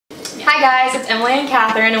Hi guys, it's Emily and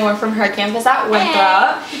Catherine and we're from her campus at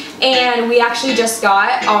Winthrop. And we actually just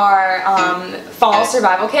got our fall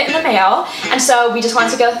survival kit in the mail. And so we just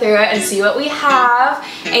wanted to go through it and see what we have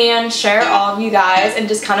and share all of you guys and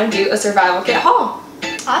just kind of do a survival kit haul.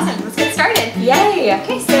 Awesome, let's get started. Yay!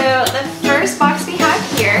 Okay, so the first box we have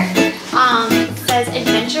here says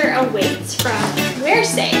Adventure Awaits from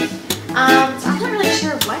Wearsafe. So I'm not really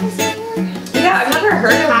sure what is in here. Yeah, I've never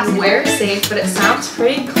heard of Wearsafe, but it sounds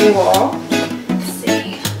pretty cool. Let's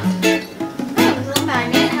see. Oh, a little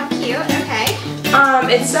magnet, how cute, okay.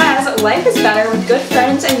 It says, life is better with good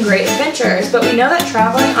friends and great adventures, but we know that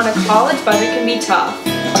traveling on a college budget can be tough.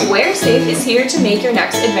 Wearsafe is here to make your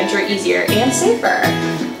next adventure easier and safer.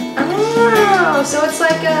 Oh, so it's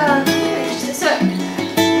like a... So, is it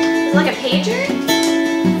like a pager?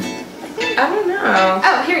 I don't know.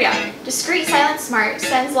 Oh, here we go. Discreet, silent, smart,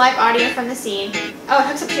 sends live audio from the scene. Oh, it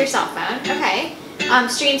hooks up to your cell phone. Okay.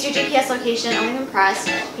 Streams your GPS location only when pressed.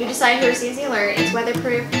 You decide who receives the alert. It's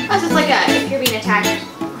weatherproof. Oh, so it's like if you're being attacked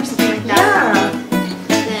or something like that. Yeah.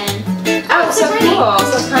 Then. Oh, it's so cool.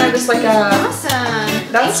 So it's kind of just like a...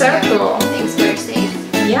 Awesome. That's so cool. Thanks, Wearsafe.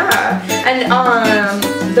 Yeah. And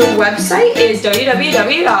the website is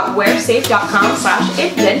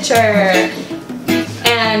www.wearsafe.com/adventure.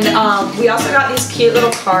 And we also got these cute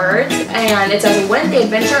little cards, and it says, win the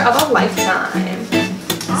adventure of a lifetime.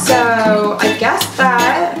 So I guess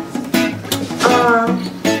that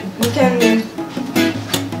we can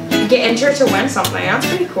get entered to win something. That's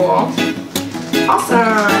pretty cool. Awesome.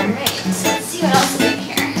 Alright, so let's see what else is in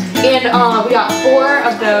here. And we got 4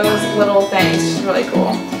 of those little things, which is really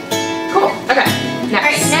cool. Cool. Okay, next.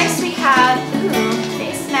 Alright, next we have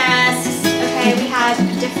face masks. Okay, we have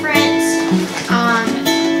different,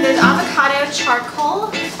 there's avocado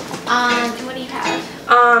charcoal. And what do you have?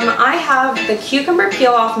 I have the cucumber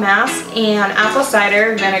peel off mask and apple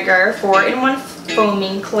cider vinegar 4-in-1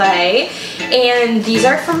 foaming clay. And these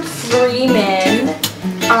are from Freeman.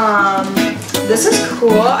 This is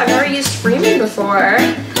cool. I've never used Freeman before,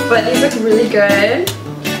 but these look really good.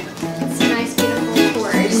 It's a nice, beautiful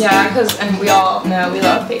course. Yeah, and we all know we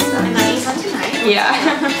love face masks. And that is on tonight. Yeah.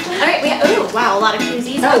 Alright, we have, oh wow, a lot of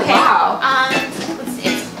koozies. Oh, okay. wow.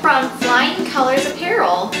 It's from Flying Colors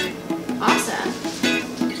Apparel. Awesome.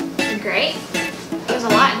 Great. There's a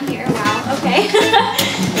lot in here. Wow. Okay.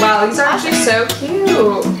 Wow, these are actually so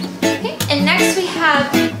cute. Okay. And next we have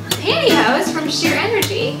pantyhose from Sheer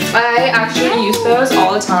Energy. I actually use those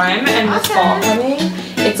all the time, and with fall coming,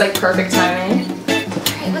 it's like perfect timing.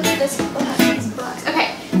 Alright, what's this book? These books.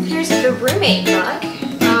 Okay, here's the roommate book.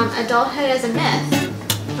 Adulthood as a Myth.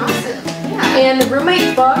 Awesome. Yeah. And the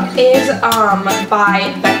roommate book is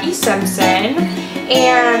by Becky Simpson,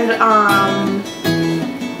 and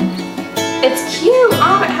it's cute. It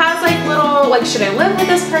has like little, like, should I live with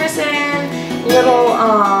this person? Little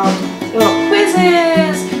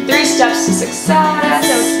quizzes, 3 steps to success.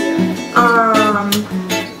 So cute.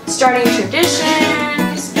 Starting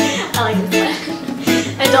traditions. I like this one.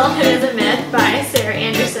 Adulthood is a Myth by Sarah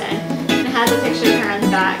Anderson. And it has a picture of her on the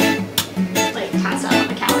back, like passed out on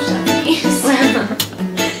the couch. That's nice.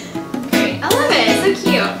 Great. I love it. It's so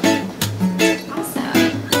cute. Awesome.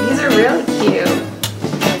 These are really cute.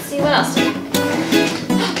 Let's see what else do we have in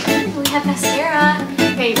here. We have mascara.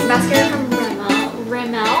 Okay, mascara from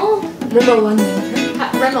Rimmel London.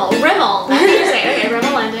 Rimmel. That's what you're saying. Okay,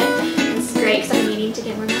 Rimmel London. It's great because I'm needing to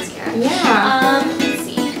get more mascara. Yeah. Let's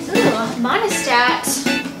see. Ooh, Monistat.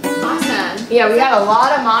 Awesome. Yeah, we got a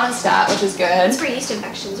lot of Monistat, which is good. It's for yeast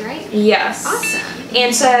infections, right? Yes. Awesome.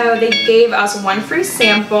 And so they gave us 1 free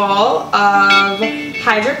sample of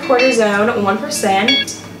hydrocortisone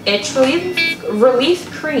 1% itch relief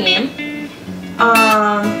cream.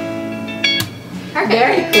 Perfect.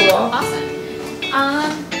 Very cool. Awesome.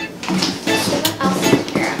 What else is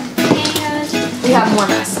here? Pantyhose. We have more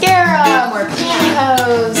mascara, more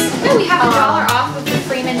pantyhose. No, we have $1 off with the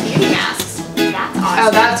Freeman Beauty masks. That's awesome.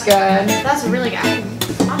 Oh, that's good. That's really good.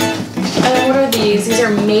 Awesome. And then what are these? These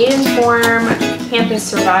are Maidenform Campus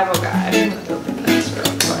Survival Guide. I'm going to open this real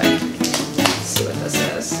quick. Let's see what this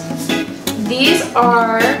is. These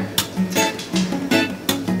are,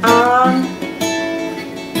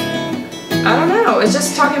 I don't know. It's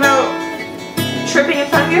just talking about tripping in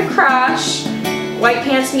front of your crush, white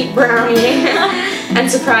pants meet brownie,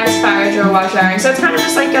 and surprise fire drill while showering. So it's kind of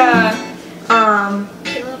just like a,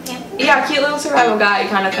 Cute little pamphlet. yeah, cute little survival guide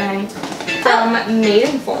kind of thing from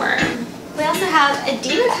Maidenform. We also have a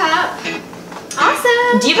DivaCup.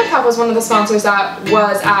 Awesome. DivaCup was one of the sponsors that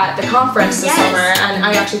was at the conference this summer, and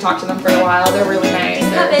I actually talked to them for a while. They're really nice.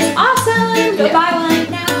 DivaCup is awesome. Go buy one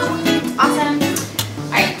now. Awesome.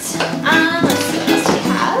 Alright. Let's see what else we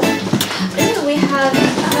have.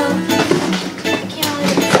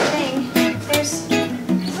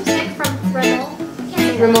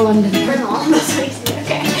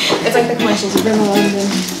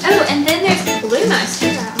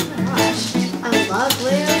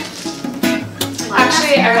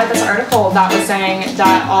 this article that was saying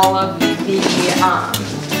that all of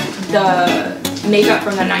the makeup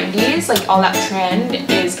from the 90s, like all that trend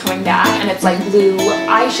is coming back, and it's like blue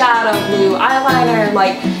eyeshadow, blue eyeliner,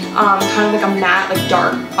 like kind of like a matte, like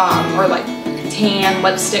dark or like tan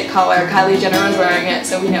lipstick color. Kylie Jenner was wearing it,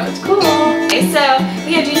 so we know it's cool. Okay, so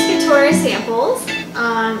we have Juicy Couture samples.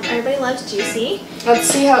 Everybody loves Juicy. Let's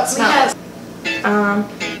see how it smells. How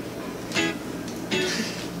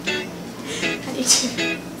do you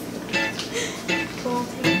do? Cool.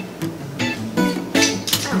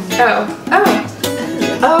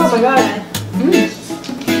 Oh my god. I'm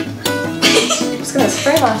just gonna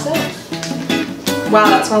spray myself. Wow,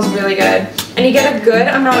 that smells really good. And you get a good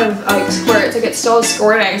amount of like squirts. Like it's still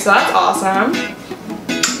squirting, so that's awesome.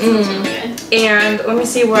 And let me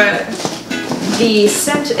see what the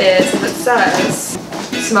scent is. If it says,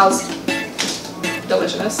 it smells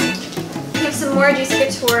delicious. We have some more Juicy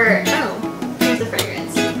Couture. Oh, here's the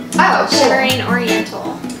fragrance. Oh, cool. Shimmering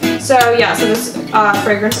Oriental. So yeah, so this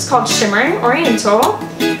fragrance is called Shimmering Oriental.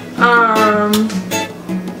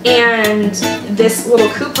 And this little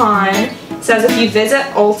coupon says if you visit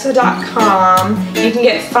Ulta.com, you can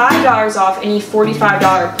get $5 off any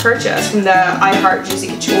 $45 purchase from the I Heart Juicy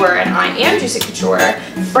Couture and I Am Juicy Couture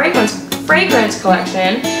fragrance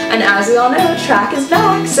collection. And as we all know, track is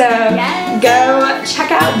back, so go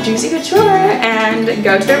check out Juicy Couture and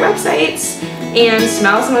go to their websites and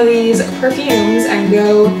smell some of these perfumes and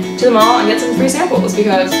go to the mall and get some free samples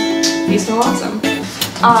because these smell awesome.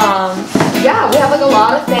 Yeah, we have like a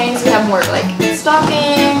lot of things. We have more like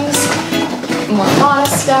stockings, more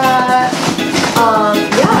Monistat.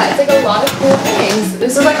 Yeah, it's like a lot of cool things.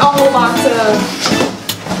 This is like a whole box of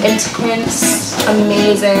intense,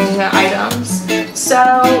 amazing items. So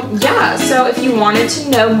yeah, so if you wanted to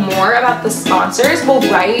know more about the sponsors, we'll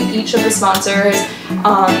write each of the sponsors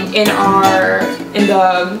in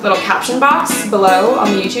the little caption box below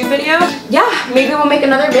on the YouTube video. Yeah, maybe we'll make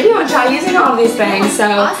another video and try using all of these things. So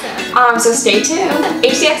awesome. So stay tuned.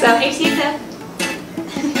 HTXO. HTXO.